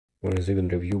Where is even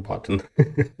review button?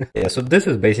 Yeah, so this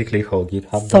is basically how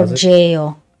GitHub does it.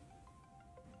 Forgejo.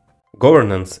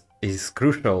 Governance is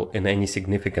crucial in any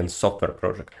significant software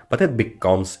project, but it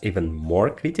becomes even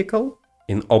more critical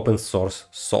in open source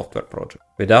software projects.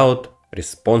 Without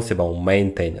responsible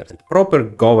maintainers and proper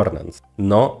governance,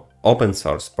 no open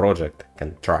source project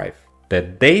can thrive. The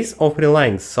days of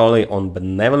relying solely on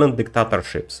benevolent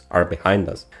dictatorships are behind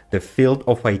us. The field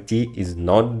of IT is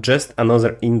not just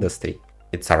another industry,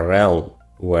 it's a realm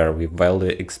where we value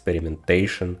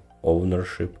experimentation,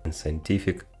 ownership, and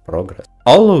scientific progress,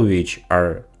 all of which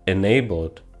are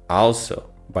enabled also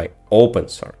by open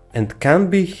source and can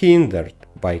be hindered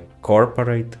by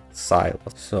corporate silos.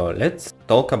 So let's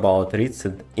talk about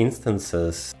recent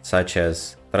instances such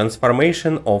as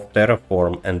transformation of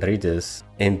Terraform and Redis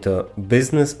into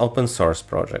business open source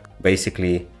project,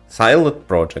 basically siloed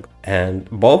project, and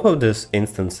both of these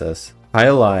instances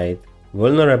highlight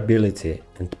vulnerability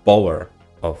and power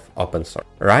of open source.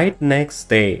 Right next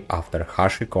day after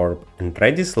HashiCorp and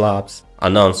Redis Labs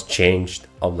announced change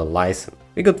of the license,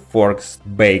 we got forks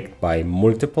baked by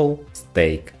multiple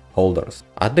stakeholders.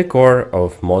 At the core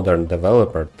of modern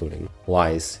developer tooling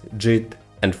lies Git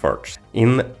and Forge.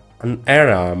 In an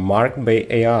era marked by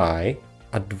AI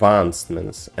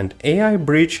advancements and AI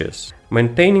breaches,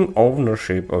 maintaining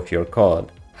ownership of your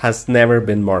code has never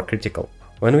been more critical.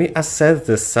 When we assess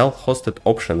the self-hosted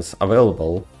options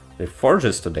available with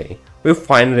Forges today, we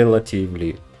find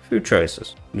relatively few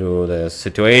choices. The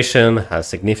situation has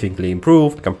significantly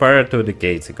improved compared to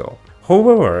decades ago.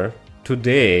 However,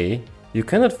 today you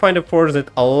cannot find a Forge that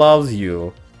allows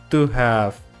you to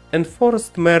have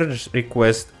enforced merge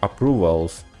request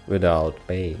approvals without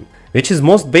paying, which is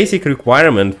most basic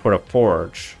requirement for a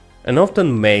Forge and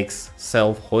often makes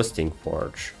self-hosting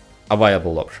Forge a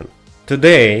viable option.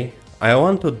 Today, I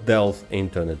want to delve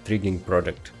into an intriguing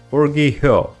project,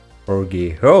 Forgejo.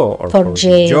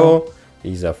 Forgejo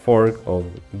is a fork of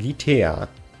Gitea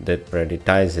that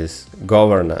prioritizes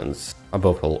governance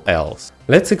above all else.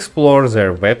 Let's explore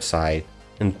their website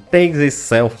and take this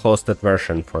self-hosted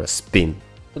version for a spin.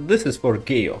 So this is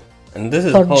Forgejo, and this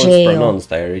is how it's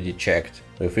pronounced. I already checked.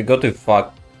 If we go to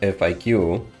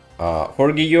FAQ,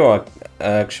 Forgejo,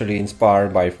 actually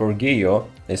inspired by Forgejo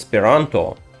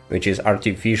Esperanto, which is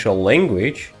artificial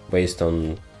language based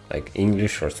on like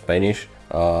English or Spanish.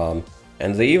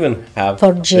 And they even have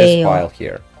this file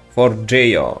here,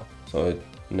 Forgejo. So it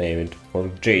named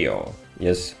Forgejo.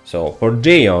 Yes, so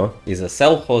Forgejo is a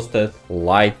self-hosted,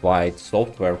 lightweight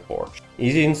software forge.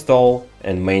 Easy install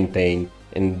and maintain,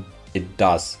 and it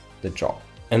does the job.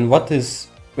 And what is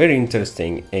very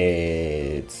interesting,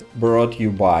 it's brought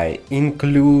you by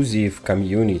inclusive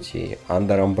community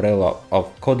under umbrella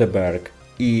of Codeberg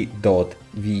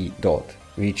E.V.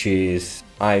 which is,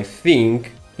 I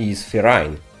think, is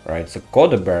Verein, right? So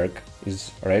Codeberg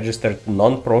is registered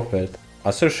non-profit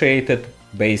associated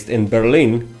based in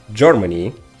Berlin,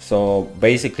 Germany. So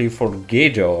basically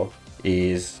Forgejo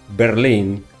is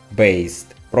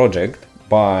Berlin-based project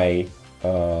by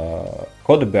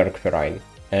Codeberg Verein.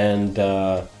 And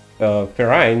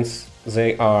Vereins,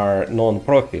 they are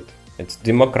non-profit. It's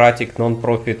democratic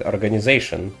non-profit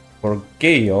organization.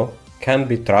 Forgejo can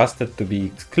be trusted to be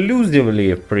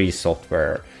exclusively free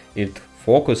software. It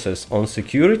focuses on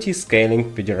security,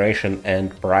 scaling, federation, and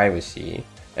privacy.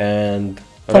 And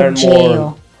learn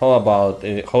more about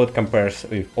how it compares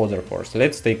with other forks.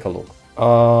 Let's take a look.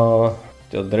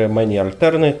 There are many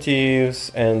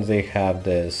alternatives, and they have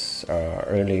this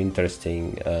really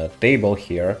interesting table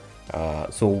here.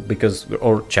 So because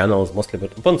our channel is mostly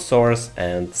about open source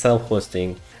and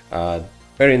self-hosting,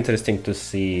 very interesting to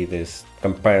see this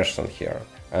comparison here.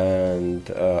 And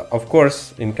of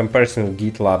course, in comparison with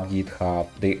GitLab, GitHub,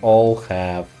 they all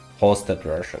have hosted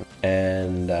version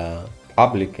and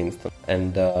public instance.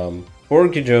 And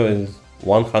Forgejo is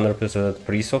 100%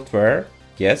 free software,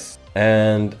 yes.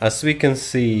 And as we can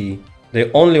see,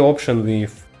 the only option we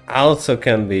also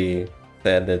can be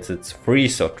said that it's free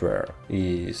software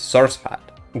is SourcePad.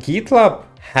 GitLab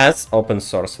has open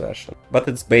source version, but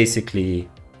it's basically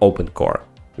open core,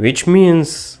 which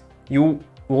means you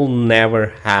will never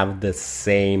have the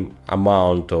same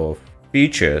amount of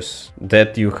features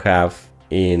that you have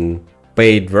in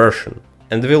paid version,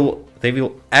 and they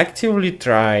will actively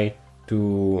try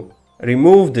to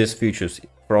remove these features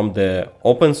from the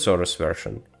open source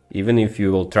version, even if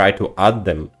you will try to add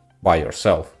them by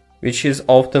yourself, which is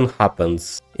often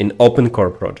happens in open core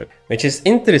project. Which is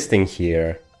interesting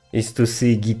here is to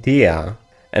see Gitea,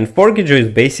 and Forgejo is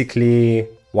basically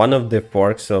one of the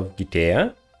forks of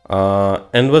Gitea,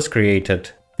 and was created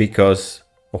because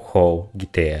of how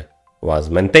Gitea was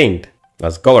maintained,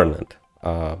 was governed.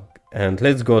 And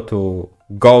let's go to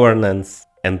governance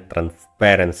and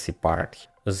transparency part.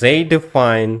 They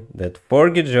define that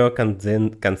Forgejo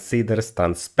considers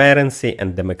transparency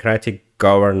and democratic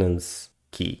governance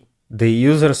key. The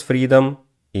user's freedom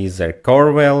is their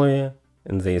core value,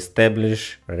 and they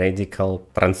establish radical,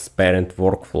 transparent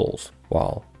workflows.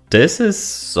 Wow, this is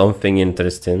something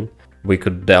interesting. We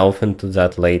could delve into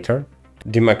that later.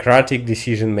 Democratic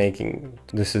decision making.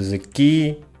 This is a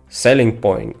key selling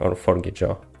point of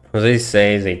Forgejo. They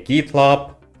say that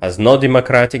GitLab has no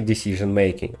democratic decision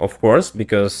making. Of course,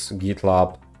 because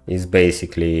GitLab is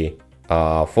basically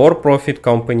a for-profit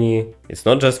company. It's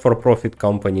not just for-profit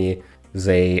company.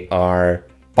 They are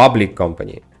public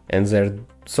company and they're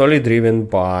solely driven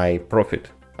by profit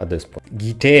at this point.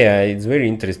 Gitea, it's very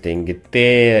interesting.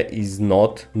 Gitea is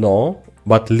not no,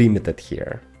 but limited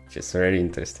here, which is very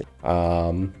interesting.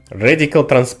 Radical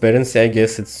transparency, I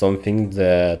guess it's something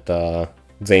that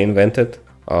they invented.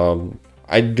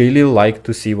 I'd really like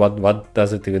to see what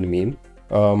does it even mean.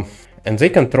 And they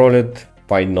control it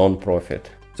by non-profit.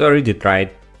 So I already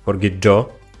tried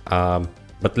Forgejo,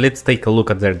 but let's take a look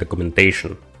at their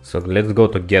documentation. So let's go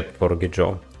to get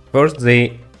Forgejo. First,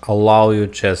 they allow you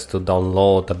just to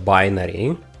download a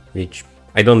binary, which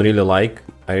I don't really like.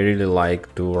 I really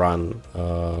like to run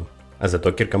as a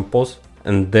Docker Compose,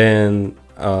 and then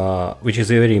which is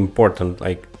very important,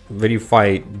 like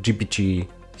verify GPT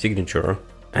signature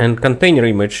and container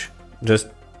image. Just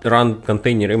run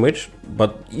container image,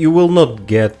 but you will not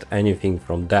get anything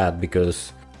from that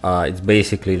because it's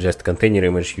basically just container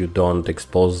image. You don't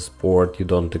expose port, you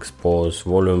don't expose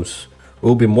volumes. What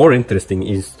will be more interesting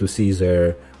is to see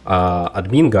their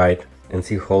admin guide and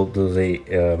see how do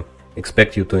they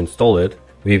expect you to install it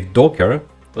with Docker.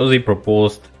 So they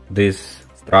proposed this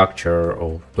structure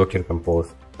of Docker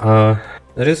Compose. There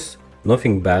is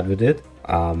nothing bad with it,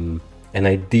 and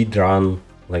I did run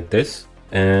like this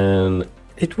and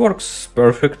it works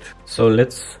perfect. So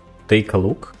let's take a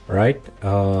look, right?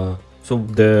 So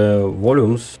the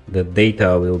volumes, the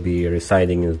data will be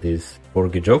residing in this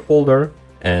Forgejo folder,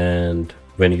 and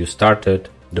when you start it,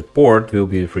 the port will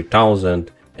be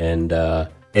 3000 and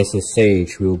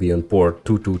SSH will be on port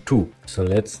 222. So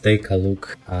let's take a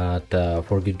look at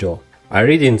Forgejo. I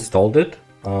already installed it,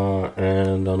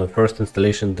 and on the first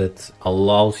installation that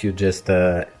allows you just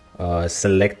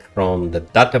select from the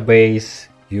database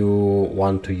you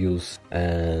want to use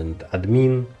and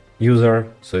admin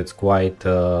user, so it's quite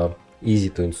easy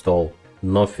to install,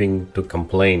 nothing to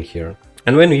complain here.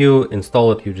 And when you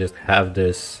install it, you just have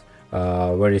this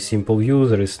very simple view.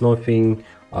 There is nothing.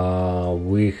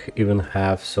 We even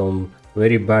have some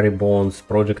very bare bones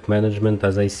project management,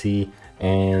 as I see,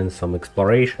 and some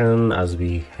exploration as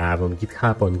we have on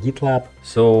GitHub, on GitLab.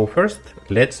 So first,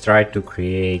 let's try to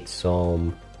create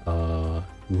some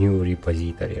new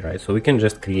repository, right? So we can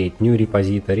just create new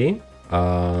repository.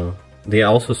 They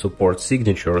also support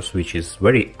signatures, which is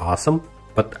very awesome.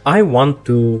 But I want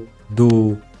to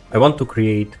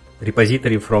create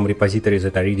repository from repositories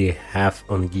that I already have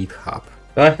on GitHub.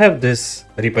 So I have this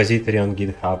repository on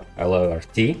GitHub,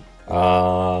 LRT.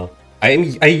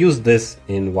 I used this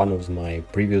in one of my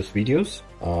previous videos,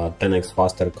 10x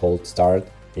faster cold start.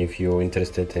 If you're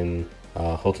interested in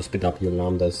how to speed up your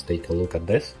lambdas, take a look at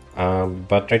this.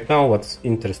 But right now what's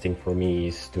interesting for me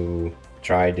is to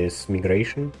try this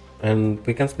migration. And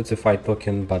we can specify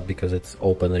token, but because it's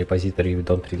open repository, we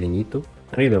don't really need to.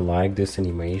 I really like these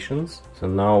animations. So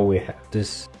now we have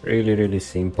this really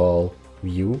simple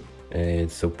view. It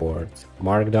supports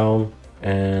Markdown,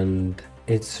 and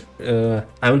it's I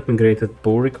haven't migrated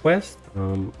pull request.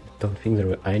 Don't think there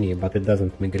were any, but it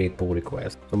doesn't migrate pull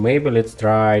request. So maybe let's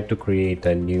try to create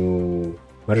a new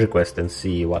merge request and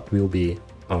see what will be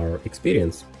our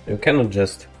experience. You cannot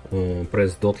just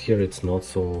press dot here, it's not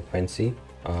so fancy.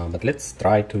 But let's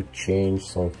try to change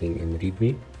something in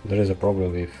README. There is a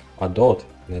problem with a dot.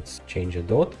 Let's change a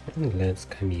dot and let's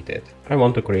commit it. I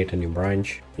want to create a new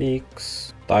branch,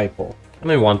 fix typo,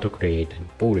 and I want to create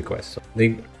a pull request. So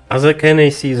as I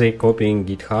can see, they copying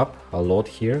GitHub a lot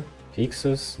here.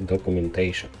 Fixes,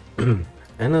 documentation.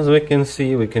 And as we can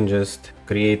see, we can just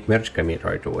create merge commit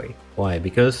right away. Why?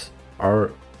 Because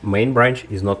our main branch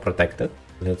is not protected.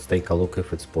 Let's take a look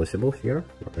if it's possible here.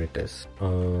 Where it is.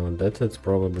 That's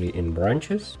probably in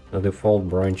branches. The default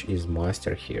branch is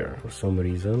master here for some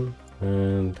reason.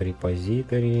 And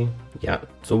repository. Yeah,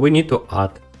 so we need to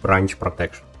add branch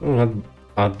protection.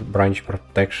 Add branch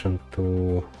protection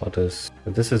to what is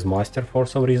this is master for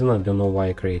some reason. I don't know why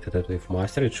I created it with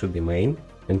master. It should be main.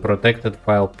 In protected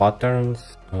file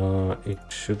patterns, it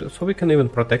should, so we can even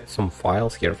protect some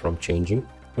files here from changing.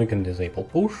 We can disable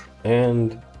push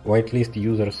and whitelist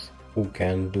users who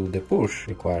can do the push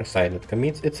require sided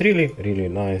commits. It's really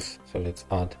nice. So let's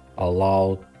add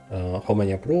allowed. How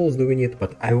many approvals do we need?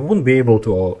 But I won't be able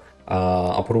to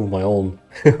approve my own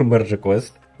merge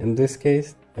request in this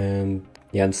case. And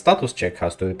yeah, and status check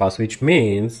has to be passed, which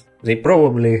means they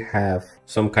probably have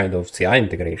some kind of CI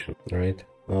integration, right?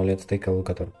 Now let's take a look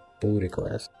at our pull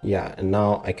request. Yeah, and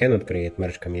now I cannot create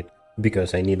merge commit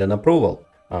because I need an approval.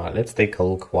 Let's take a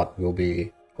look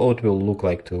how it will look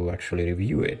like to actually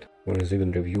review it. There is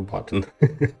even review button.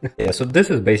 Yeah, so this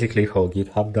is basically how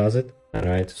GitHub does it.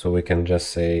 Alright, so we can just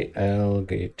say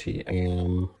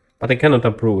lgtm, but I cannot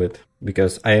approve it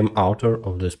because I am author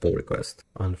of this pull request,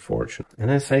 unfortunately. And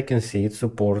as I can see, it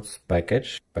supports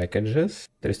packages.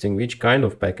 Interesting, which kind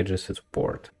of packages it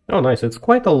supports. Oh, nice, it's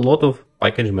quite a lot of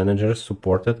package managers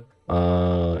supported.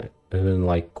 Even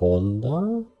like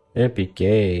Conda,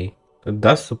 APK. It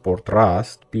does support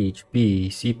Rust,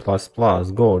 PHP, C++,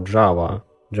 Go, Java,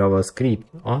 JavaScript.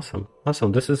 Awesome.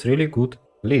 This is really good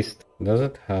list. Does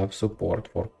it have support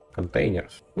for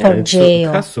containers? Yeah, it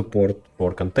has support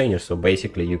for containers. So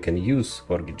basically you can use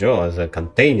Forgejo as a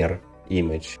container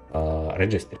image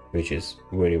registry, which is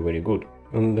very good.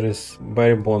 And there is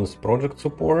bare bones project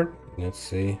support. Let's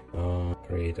see,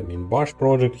 create a bash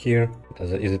project here.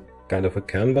 Is it kind of a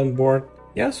Kanban board?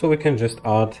 Yeah, so we can just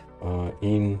add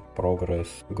in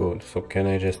progress. Good. So can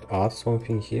I just add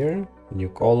something here? New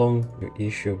column, new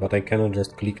issue, but I cannot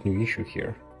just click new issue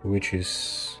here, which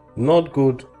is not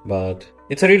good, but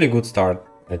it's a really good start,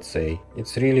 I'd say.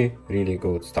 It's really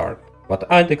good start.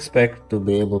 But I'd expect to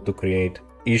be able to create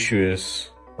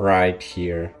issues right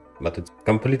here, but it's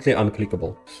completely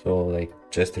unclickable. So like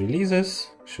just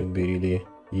releases should be really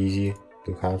easy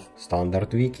to have,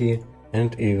 standard wiki,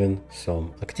 and even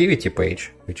some activity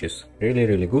page, which is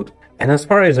really good. And as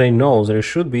far as I know, there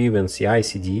should be even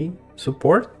CI/CD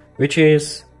support, which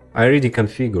is already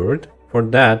configured. For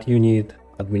that, you need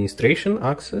administration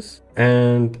access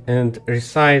and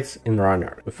resides in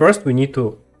runner. First, we need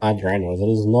to add runner. There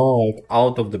is no like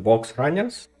out of the box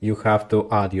runners. You have to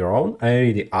add your own. I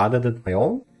already added it my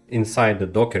own inside the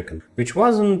Docker conf, which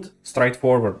wasn't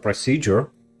straightforward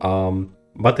procedure.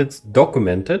 But it's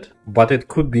documented, but it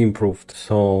could be improved.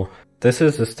 So this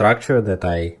is the structure that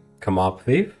I come up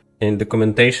with. In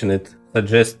documentation, it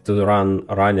suggests to run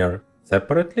runner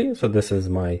separately. So this is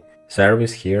my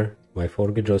service here, my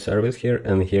Forgejo service here,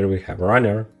 and here we have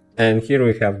runner, and here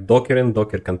we have Docker and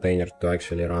Docker container to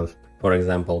actually run, for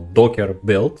example, Docker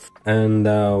builds. And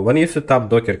when you set up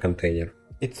Docker container,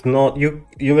 it's not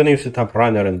when you set up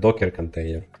runner and Docker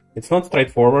container, it's not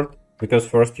straightforward, because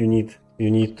first you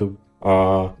need to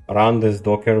run this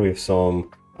Docker with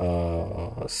some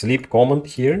sleep command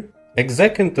here,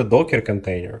 exec into Docker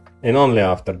container, and only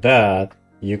after that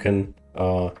you can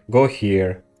go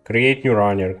here, create new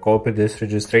runner, copy this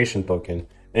registration token,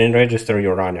 and register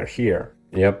your runner here.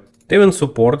 Yep. It even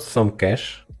supports some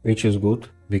cache, which is good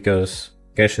because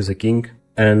cache is a king.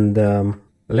 And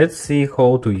let's see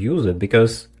how to use it,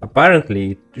 because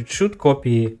apparently it should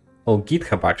copy how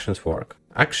GitHub actions work.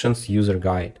 Actions user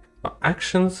guide.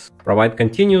 Actions provide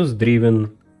continuous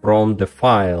driven from the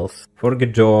files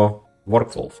Forgejo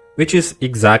workflows, which is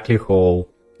exactly how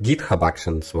GitHub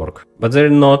actions work, but they're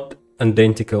not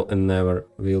identical and never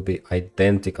will be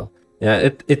identical. Yeah,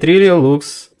 it really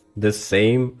looks the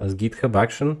same as GitHub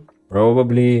action.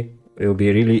 Probably it will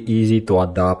be really easy to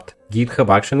adopt GitHub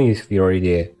action if you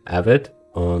already have it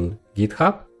on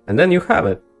GitHub, and then you have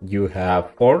it. You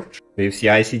have Forge with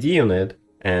CI/CD on it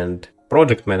and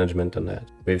project management on it,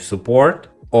 with support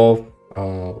of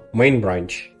main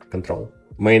branch control,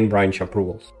 main branch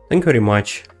approvals. Thank you very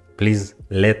much. Please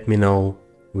let me know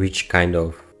which kind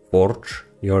of Forge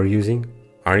you're using.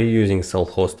 Are you using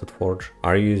self-hosted Forge?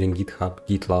 Are you using GitHub,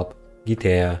 GitLab,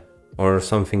 Gitea, or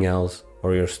something else?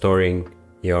 Or you're storing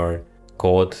your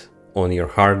code on your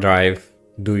hard drive?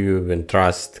 Do you even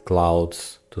trust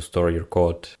clouds to store your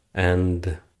code?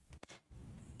 And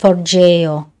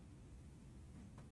Forgejo.